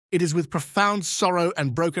It is with profound sorrow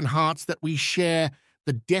and broken hearts that we share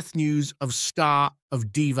the death news of star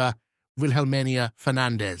of Diva, Wilhelmenia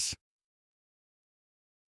Fernandez.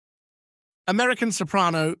 American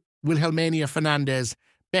soprano Wilhelmenia Fernandez,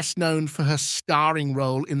 best known for her starring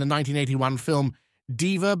role in the 1981 film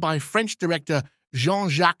Diva by French director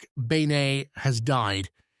Jean-Jacques Benet, has died.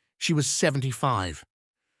 She was 75.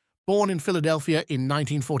 Born in Philadelphia in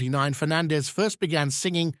 1949, Fernandez first began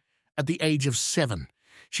singing at the age of 7.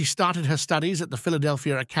 She started her studies at the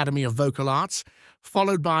Philadelphia Academy of Vocal Arts,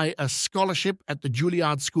 followed by a scholarship at the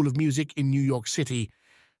Juilliard School of Music in New York City.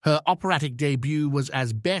 Her operatic debut was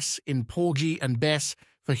as Bess in Porgy and Bess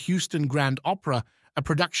for Houston Grand Opera, a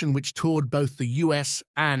production which toured both the US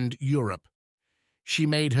and Europe. She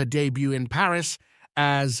made her debut in Paris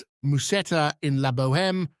as Musetta in La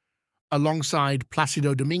Bohème, alongside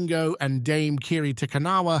Placido Domingo and Dame Kiri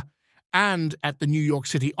Te-Kanawa, and at the New York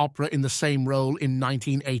City Opera in the same role in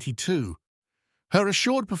 1982. Her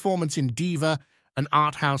assured performance in Diva, an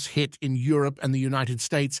art house hit in Europe and the United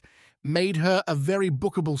States, made her a very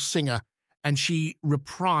bookable singer, and she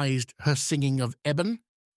reprised her singing of Eben,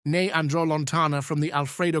 Ne andrò lontana from the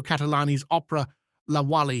Alfredo Catalani's opera La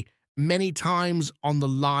Wally many times on the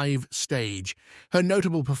live stage. Her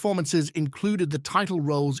notable performances included the title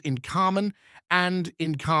roles in Carmen and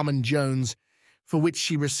in Carmen Jones, for which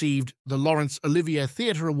she received the Laurence Olivier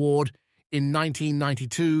Theatre Award in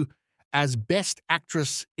 1992 as Best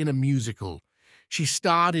Actress in a Musical. She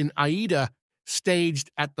starred in Aida, staged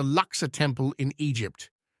at the Luxor Temple in Egypt.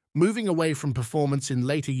 Moving away from performance in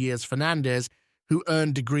later years, Fernandez, who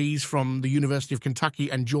earned degrees from the University of Kentucky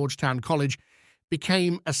and Georgetown College,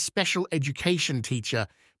 became a special education teacher,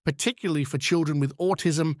 particularly for children with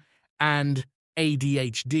autism and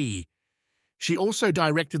ADHD. She also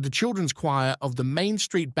directed the children's choir of the Main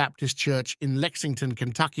Street Baptist Church in Lexington,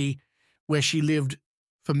 Kentucky, where she lived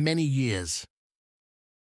for many years.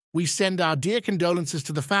 We send our dear condolences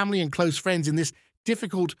to the family and close friends in this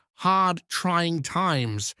difficult, hard, trying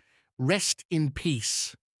times. Rest in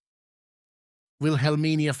peace.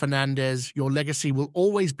 Wilhelmenia Fernandez, your legacy will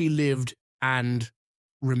always be lived and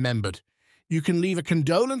remembered. You can leave a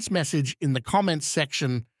condolence message in the comments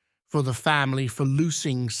section for the family for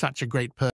losing such a great person.